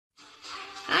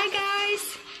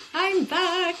I'm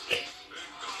back.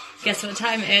 Guess what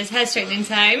time it is? Hair straightening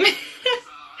time.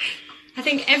 I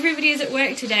think everybody is at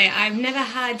work today. I've never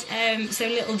had so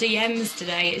little DMs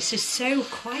today. It's just so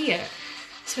quiet. I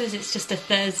suppose it's just a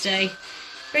Thursday,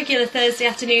 regular Thursday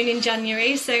afternoon in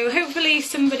January, so hopefully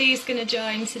somebody's going to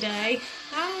join today.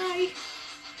 Hi!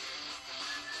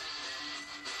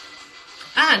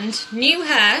 And new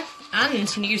hair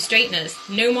and new straighteners.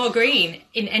 No more green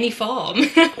in any form.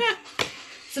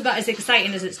 It's about as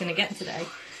exciting as it's going to get today.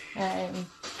 Right,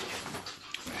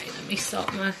 let me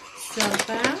sort myself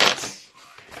out.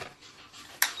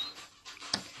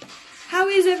 How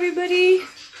is everybody?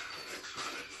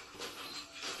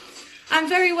 I'm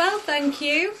very well, thank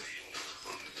you.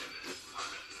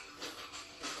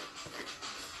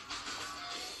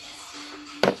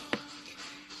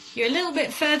 You're a little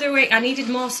bit further away. I needed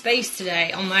more space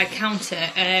today on my counter.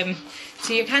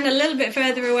 So you're kind of a little bit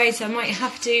further away, so I might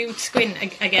have to squint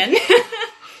again,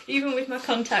 even with my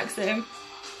contacts in.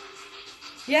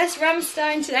 Yes,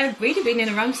 Rammstein today. I've really been in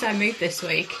a Rammstein mood this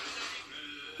week,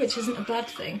 which isn't a bad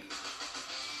thing.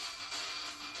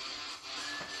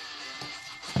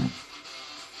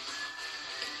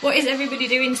 What is everybody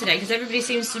doing today? Because everybody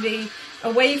seems to be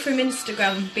away from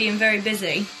Instagram, being very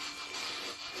busy.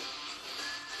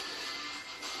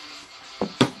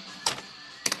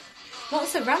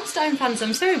 Lots of Rammstein fans,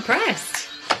 I'm so impressed.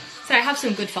 So I have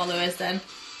some good followers then.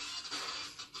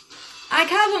 I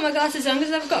can't put my glasses on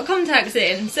because I've got contacts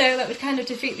in, so that would kind of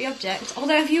defeat the object.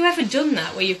 Although, have you ever done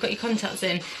that, where you've got your contacts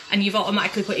in and you've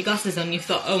automatically put your glasses on and you've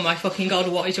thought, oh my fucking god,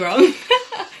 what is wrong?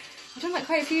 I've done that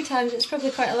quite a few times, it's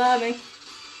probably quite alarming.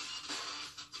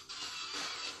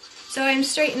 So I'm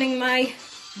straightening my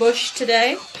bush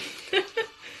today.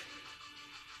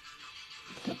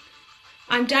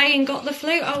 I'm dying, got the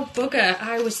flu. Oh bugger,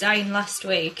 I was dying last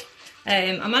week.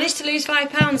 I managed to lose 5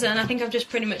 pounds and I think I've just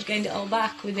pretty much gained it all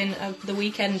back within the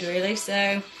weekend really,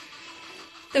 so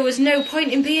there was no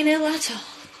point in being ill at all.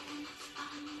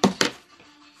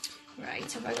 Right,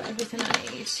 have I got everything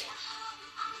I need?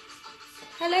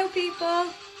 Hello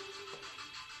people!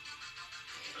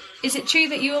 Is it true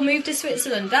that you will move to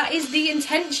Switzerland? That is the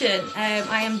intention.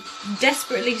 I am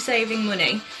desperately saving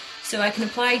money so I can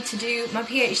apply to do my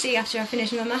PhD after I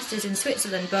finish my Masters in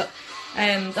Switzerland, but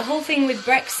the whole thing with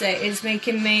Brexit is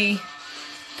making me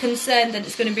concerned that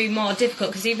it's going to be more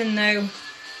difficult, because even though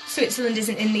Switzerland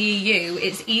isn't in the EU,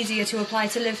 it's easier to apply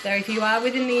to live there if you are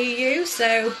within the EU.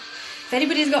 So if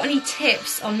anybody's got any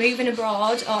tips on moving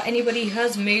abroad, or anybody who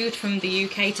has moved from the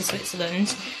UK to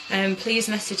Switzerland, please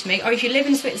message me. Or if you live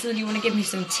in Switzerland, you want to give me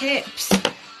some tips.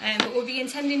 But we'll be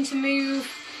intending to move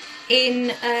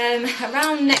in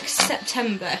around next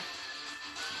September.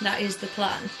 That is the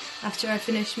plan, after I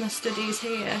finish my studies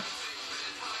here.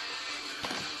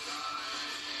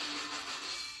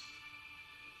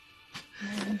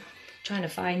 Trying to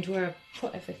find where I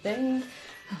put everything.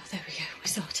 Oh, there we go, we're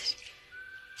sorted.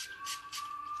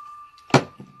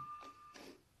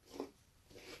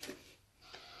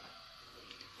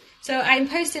 So I'm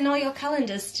posting all your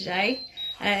calendars today,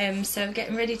 so I'm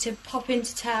getting ready to pop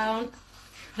into town.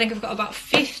 I think I've got about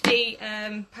 50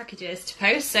 packages to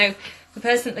post, so the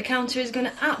person at the counter is going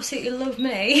to absolutely love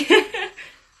me.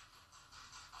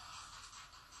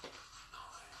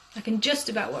 I can just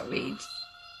about read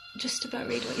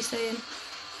what you're saying.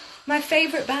 My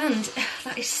favourite band,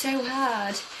 that is so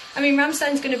hard. I mean,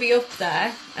 Rammstein's going to be up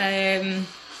there.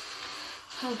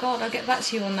 Oh god, I'll get back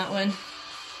to you on that one.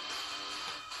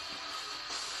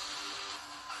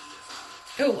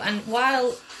 Oh, and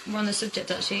while we're on the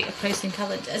subject actually of posting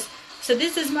calendars, so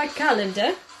this is my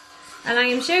calendar, and I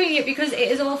am showing it because it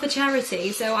is all for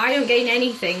charity, so I don't gain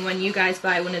anything when you guys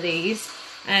buy one of these.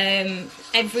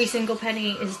 Every single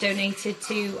penny is donated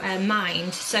to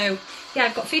Mind, so yeah,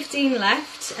 I've got 15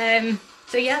 left,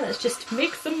 so yeah, let's just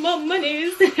make some more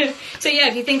monies. So yeah,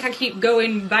 if you think I keep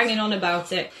banging on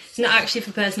about it, it's not actually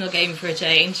for personal gain for a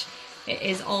change, it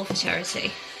is all for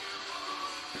charity.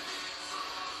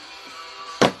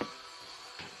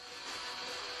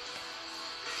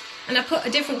 And I put a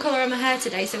different colour on my hair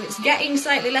today, so it's getting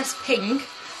slightly less pink.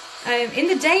 In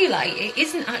the daylight, it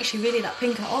isn't actually really that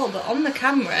pink at all, but on the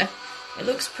camera, it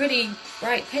looks pretty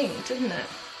bright pink, doesn't it?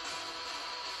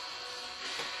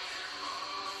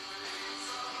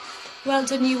 Well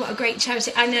done you, what a great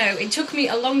charity. I know, it took me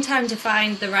a long time to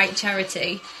find the right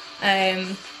charity,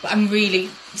 but I'm really,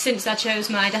 since I chose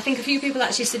Mind, I think a few people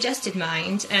actually suggested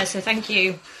Mind, so thank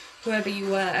you, whoever you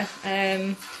were.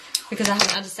 Because I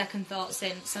haven't had a second thought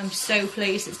since. I'm so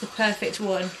pleased, it's the perfect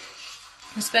one.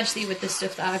 Especially with the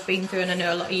stuff that I've been through, and I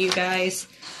know a lot of you guys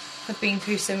have been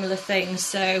through similar things.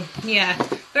 So, yeah,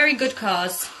 very good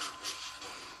cause.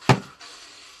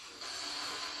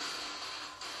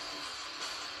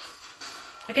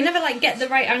 I can never like get the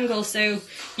right angle so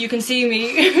you can see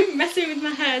me messing with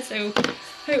my hair, so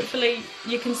hopefully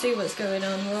you can see what's going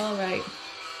on. We're all right.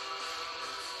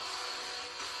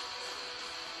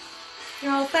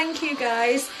 Oh, thank you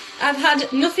guys. I've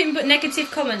had nothing but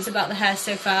negative comments about the hair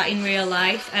so far in real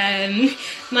life.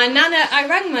 My nana, I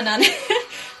rang my nana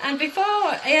and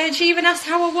before she even asked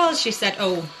how I was, she said,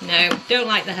 oh no, don't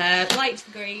like the hair, liked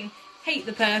the green, hate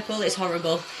the purple, it's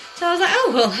horrible. So I was like,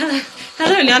 oh well,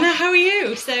 hello nana, how are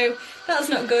you? So that's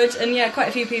not good, and yeah, quite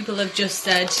a few people have just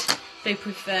said they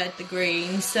preferred the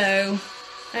green, so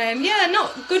yeah,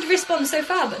 not good response so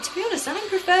far, but to be honest, I'm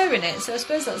preferring it, so I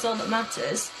suppose that's all that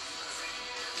matters.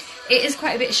 It is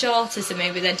quite a bit shorter, so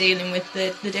maybe they're dealing with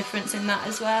the difference in that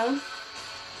as well.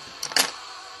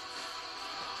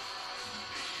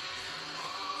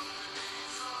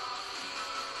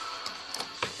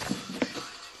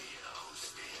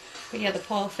 But yeah, the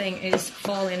poor thing is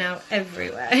falling out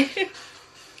everywhere.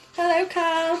 Hello,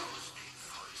 Carl.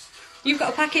 You've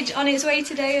got a package on its way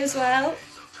today as well.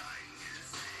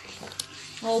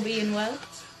 All being well.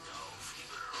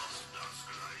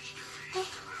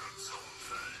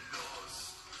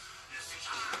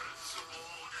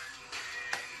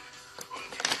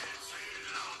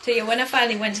 So yeah, when I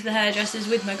finally went to the hairdressers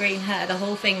with my green hair, the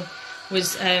whole thing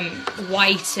was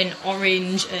white and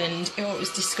orange, and it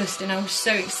was disgusting. I was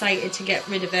so excited to get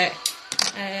rid of it,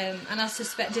 and I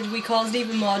suspected we caused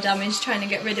even more damage trying to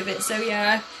get rid of it. So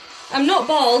yeah, I'm not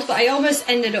bald, but I almost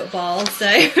ended up bald,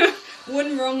 so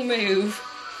one wrong move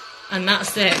and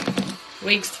that's it.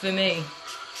 Wigs for me.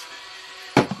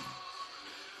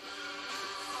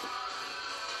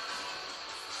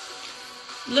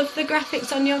 Love the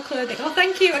graphics on your clothing. Oh,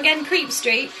 thank you again, Creep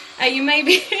Street. You may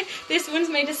be... this one's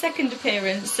made a second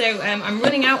appearance, so I'm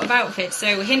running out of outfits.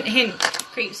 So hint, hint,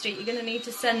 Creep Street, you're going to need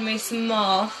to send me some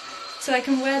more so I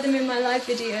can wear them in my live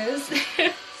videos.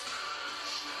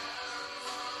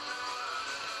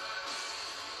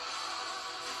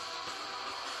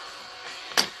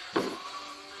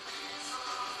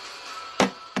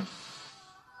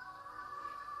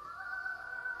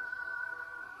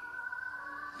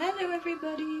 Hello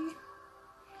everybody.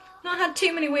 Not had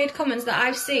too many weird comments that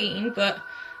I've seen, but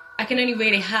I can only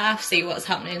really half see what's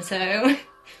happening, so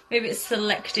maybe it's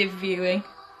selective viewing.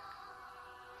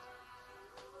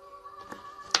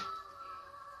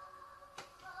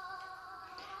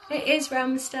 It is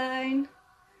Ramstein.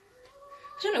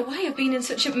 I don't know why I've been in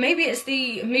such a... Maybe it's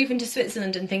the moving to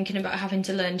Switzerland and thinking about having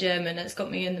to learn German that's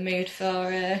got me in the mood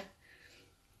for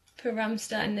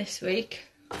Ramstein this week.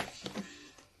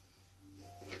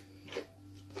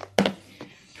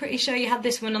 Pretty sure you had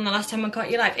this one on the last time I caught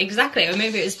you live. Exactly, or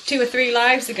maybe it was 2 or 3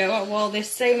 lives ago I wore this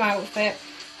same outfit.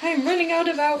 I'm running out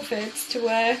of outfits to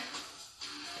wear.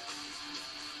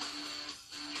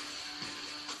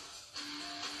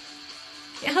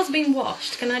 It has been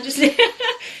washed, can I just... I'm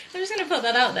just going to put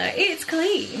that out there. It's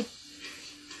clean.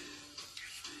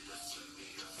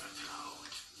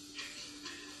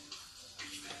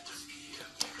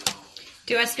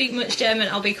 Do I speak much German?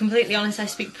 I'll be completely honest, I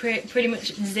speak pretty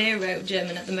much zero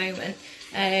German at the moment.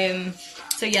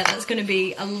 So yeah, that's going to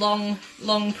be a long,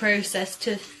 long process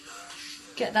to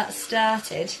get that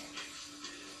started.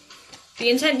 The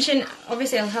intention,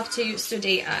 obviously I'll have to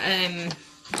study at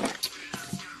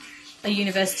a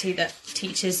university that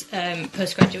teaches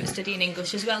postgraduate study in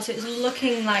English as well, so it's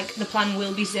looking like the plan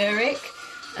will be Zurich,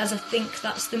 as I think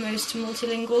that's the most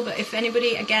multilingual, but if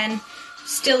anybody, again,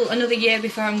 still another year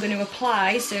before I'm going to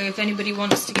apply, so if anybody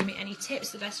wants to give me any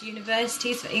tips, the best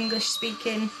universities for English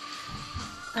speaking,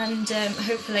 and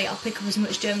hopefully I'll pick up as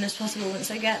much German as possible once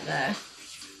I get there.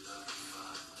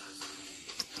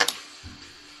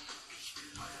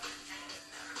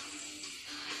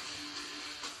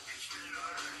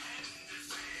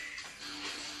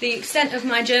 The extent of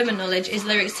my German knowledge is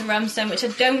lyrics to Rammstein, which I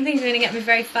don't think are going to get me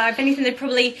very far. If anything, they'd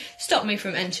probably stop me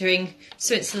from entering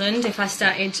Switzerland if I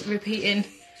started repeating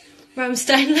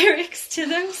Rammstein lyrics to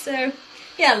them. So,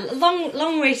 yeah,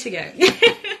 long way to go.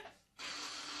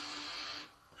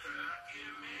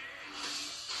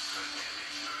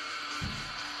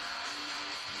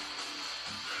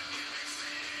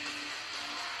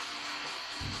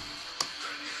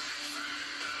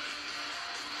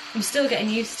 I'm still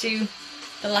getting used to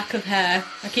the lack of hair.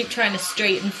 I keep trying to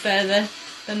straighten further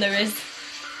than there is.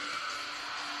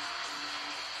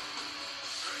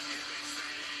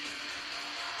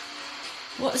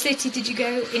 What city did you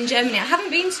go in Germany? I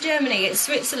haven't been to Germany, it's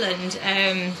Switzerland.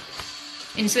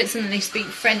 In Switzerland they speak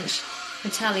French,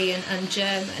 Italian and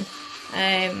German.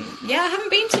 Yeah, I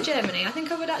haven't been to Germany. I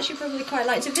think I would actually probably quite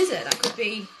like to visit. That could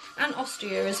be... and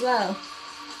Austria as well.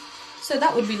 So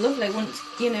that would be lovely once,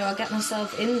 you know, I get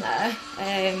myself in there.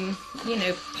 You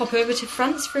know, pop over to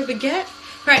France for a baguette.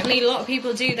 Apparently a lot of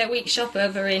people do their week shop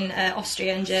over in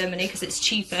Austria and Germany because it's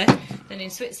cheaper than in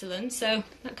Switzerland, so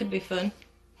that could be fun.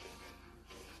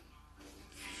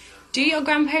 Do your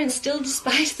grandparents still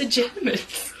despise the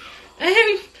Germans?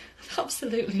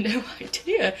 Absolutely no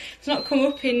idea. It's not come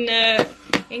up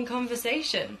in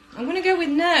conversation. I'm going to go with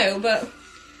no, but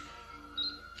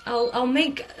I'll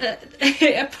make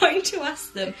a point to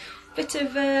ask them. Bit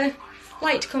of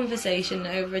light conversation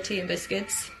over tea and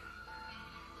biscuits.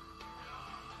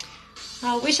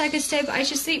 I wish I could stay, but I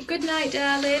should sleep. Good night,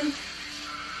 darling.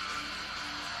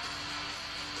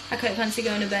 I quite fancy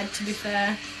going to bed, to be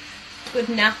fair. Good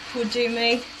nap would do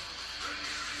me.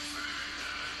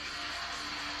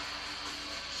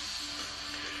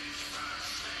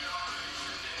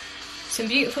 Some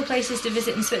beautiful places to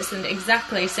visit in Switzerland,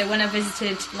 exactly. So when I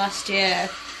visited last year,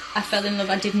 I fell in love.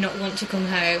 I did not want to come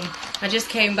home. I just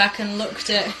came back and looked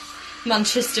at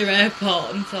Manchester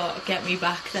Airport and thought, get me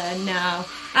back there now.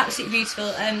 Absolutely beautiful.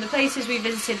 The places we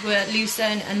visited were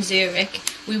Lucerne and Zurich.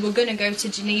 We were going to go to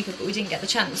Geneva, but we didn't get the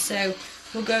chance, so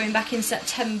we're going back in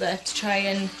September to try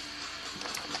and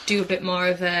do a bit more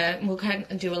of we'll kind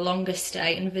of do a longer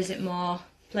stay and visit more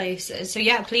places. So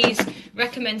yeah, please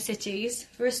recommend cities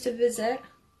for us to visit.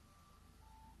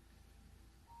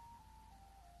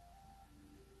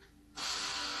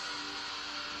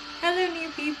 Hello, new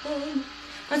people.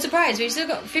 I'm surprised, we've still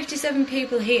got 57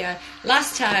 people here.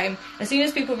 Last time, as soon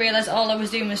as people realised all I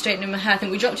was doing was straightening my hair, I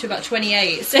think we dropped to about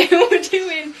 28. So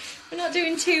we're not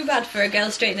doing too bad for a girl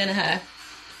straightening her hair.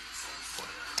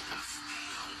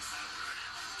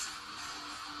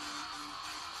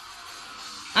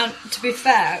 And to be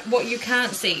fair, what you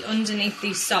can't see underneath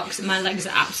these socks, my legs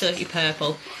are absolutely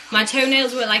purple. My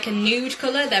toenails were like a nude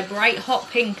colour, they're bright hot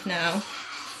pink now.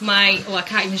 I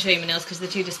can't even show you my nails because they're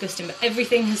too disgusting, but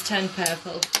everything has turned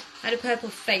purple. I had a purple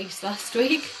face last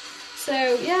week. So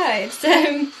yeah, it's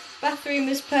bathroom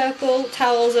is purple,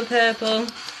 towels are purple.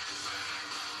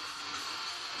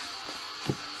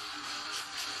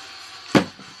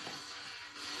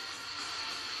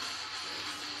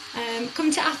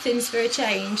 Come to Athens for a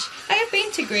change. I have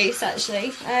been to Greece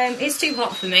actually. It's too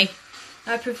hot for me.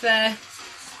 I prefer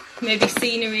maybe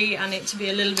scenery and it to be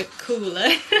a little bit cooler.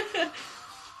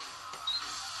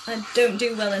 I don't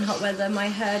do well in hot weather, my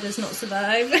hair does not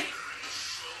survive.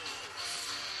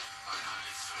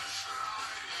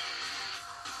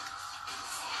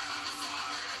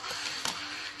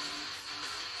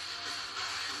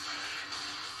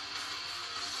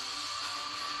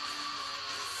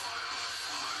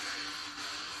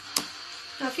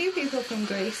 A few people from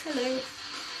Greece, hello.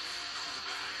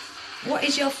 What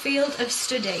is your field of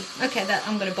study? Okay,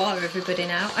 I'm going to bore everybody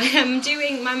now. I am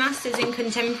doing my Masters in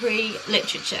Contemporary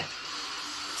Literature.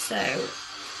 So,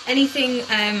 anything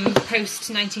post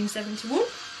 1971.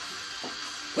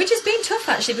 Which has been tough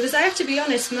actually, because I have to be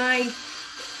honest, my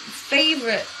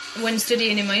favourite when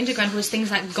studying in my undergrad was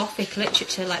things like Gothic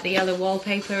literature, like the Yellow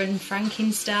Wallpaper and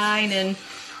Frankenstein, and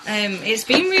it's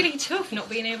been really tough not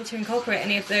being able to incorporate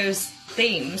any of those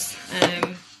themes.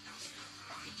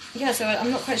 Yeah, so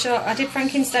I'm not quite sure. I did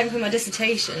Frankenstein for my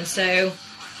dissertation, so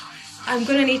I'm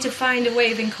going to need to find a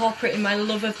way of incorporating my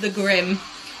love of the grim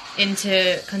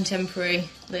into contemporary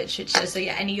literature. So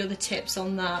yeah, any other tips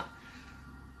on that?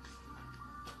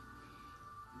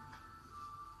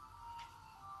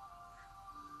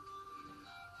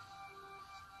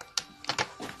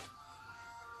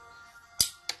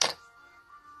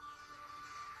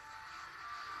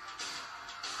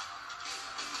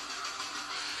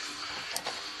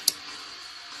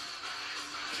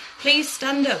 Please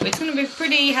stand up. It's going to be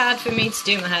pretty hard for me to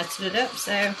do my hair stood up,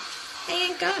 so I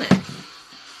ain't got it.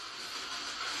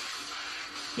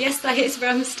 Yes, that is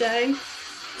Rammstein.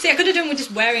 See, I could have done with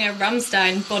just wearing a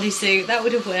Rammstein bodysuit. That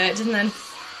would have worked, and then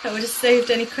that would have saved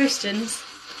any questions.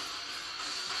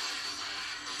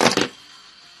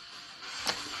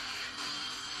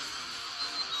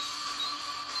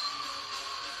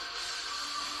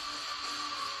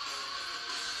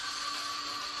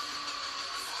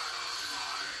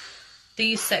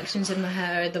 These sections of my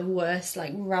hair are the worst,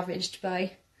 like ravaged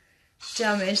by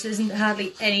damage. There's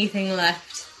hardly anything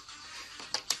left.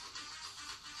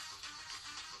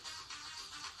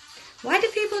 Why do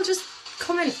people just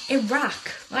comment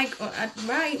Iraq? Like,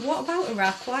 right, what about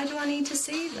Iraq? Why do I need to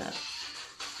see that?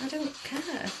 I don't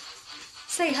care.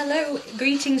 Say hello,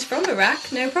 greetings from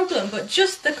Iraq, no problem, but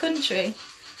just the country.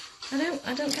 I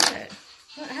don't get it.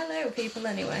 Well, hello, people,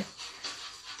 anyway.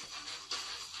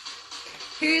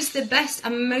 Who's the best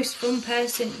and most fun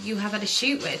person you have had a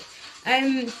shoot with?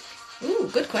 Ooh,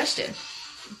 good question.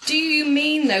 Do you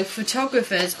mean, though,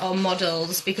 photographers or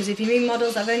models? Because if you mean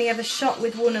models, I've only ever shot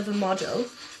with one other model,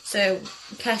 so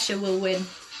Kesha will win,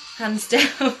 hands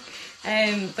down.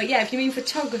 But yeah, if you mean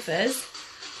photographers,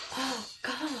 oh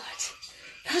God,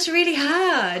 that's really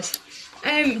hard.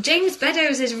 James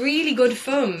Beddoes is really good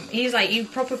fun. He's like, he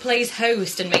proper plays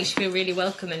host and makes you feel really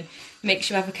welcome and makes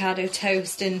you avocado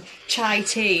toast and chai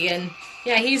tea, and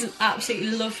yeah, he's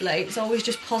absolutely lovely. It's always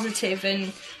just positive,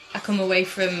 and I come away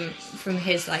from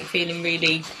his like feeling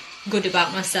really good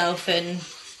about myself and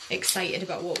excited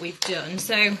about what we've done.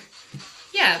 So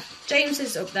yeah, James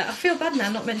is up there. I feel bad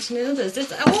now not mentioning others.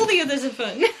 All the others are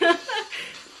fun.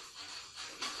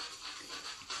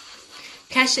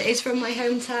 Kesha is from my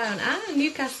hometown.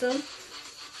 Newcastle.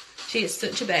 She is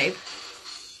such a babe.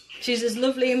 She's as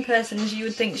lovely in person as you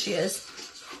would think she is.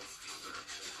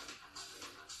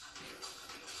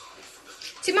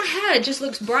 See, my hair just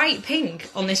looks bright pink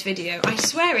on this video. I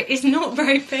swear it is not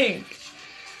bright pink.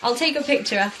 I'll take a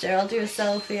picture after. I'll do a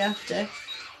selfie after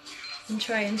and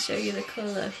try and show you the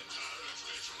colour.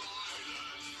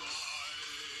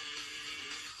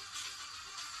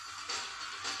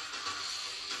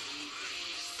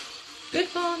 Good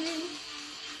morning.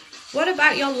 What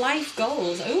about your life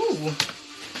goals? Ooh,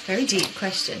 very deep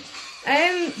question.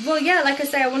 Well, yeah, like I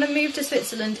say, I want to move to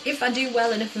Switzerland if I do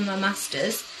well enough in my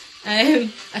masters. I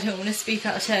don't want to speak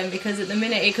out of turn because at the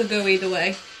minute it could go either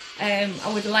way.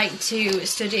 I would like to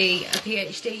study a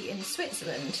PhD in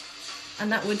Switzerland,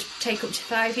 and that would take up to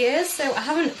 5 years. So I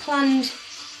haven't planned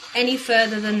any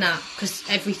further than that because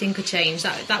everything could change.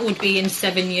 That would be in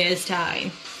 7 years'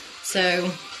 time.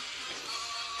 So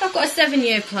I've got a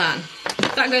 7-year plan.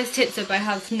 If that goes tits up, I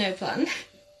have no plan.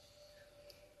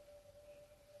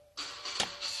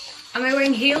 Am I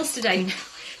wearing heels today? No,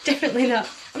 definitely not.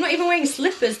 I'm not even wearing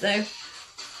slippers though.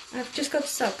 I've just got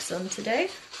socks on today.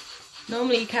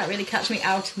 Normally you can't really catch me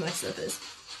out of my slippers.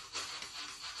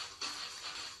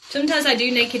 Sometimes I do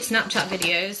naked Snapchat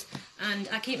videos and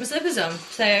I keep my slippers on.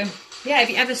 So yeah, if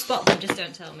you ever spot them, just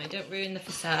don't tell me. Don't ruin the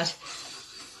facade.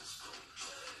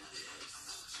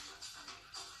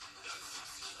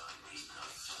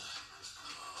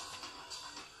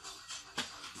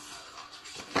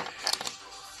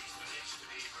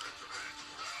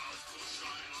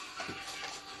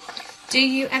 Do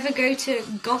you ever go to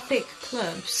gothic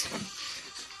clubs?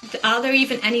 Are there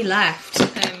even any left?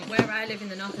 Where I live in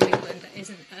the north of England, there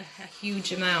isn't a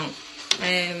huge amount.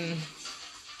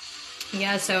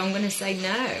 Yeah, so I'm going to say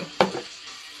no.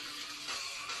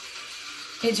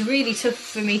 It's really tough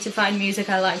for me to find music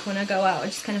I like when I go out. I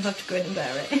just kind of have to grin and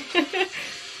bear it.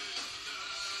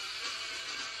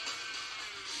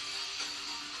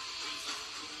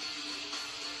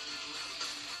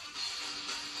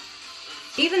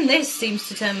 Even this seems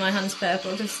to turn my hands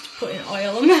purple, just putting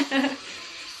oil on my hair.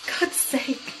 God's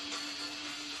sake.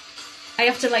 I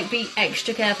have to like be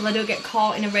extra careful I don't get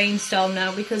caught in a rainstorm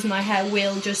now because my hair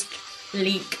will just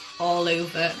leak all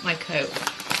over my coat.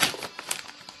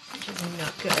 Which is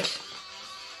not good.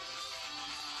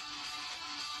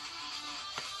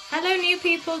 Hello new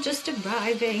people just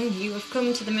arriving. You have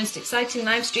come to the most exciting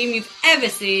live stream you've ever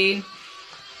seen.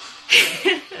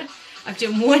 I've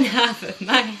done one half of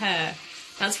my hair.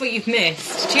 That's what you've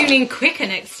missed. Tune in quicker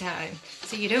next time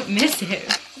so you don't miss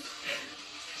it.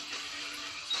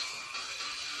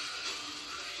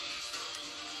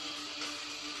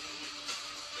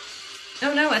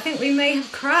 Oh no, I think we may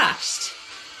have crashed.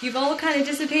 You've all kind of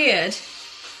disappeared.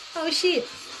 Oh shit.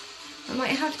 I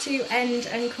might have to end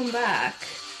and come back.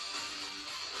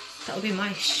 That'll be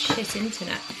my shit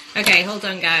internet. Okay, hold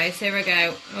on guys. Here we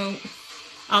go. Oh,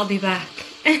 I'll be back.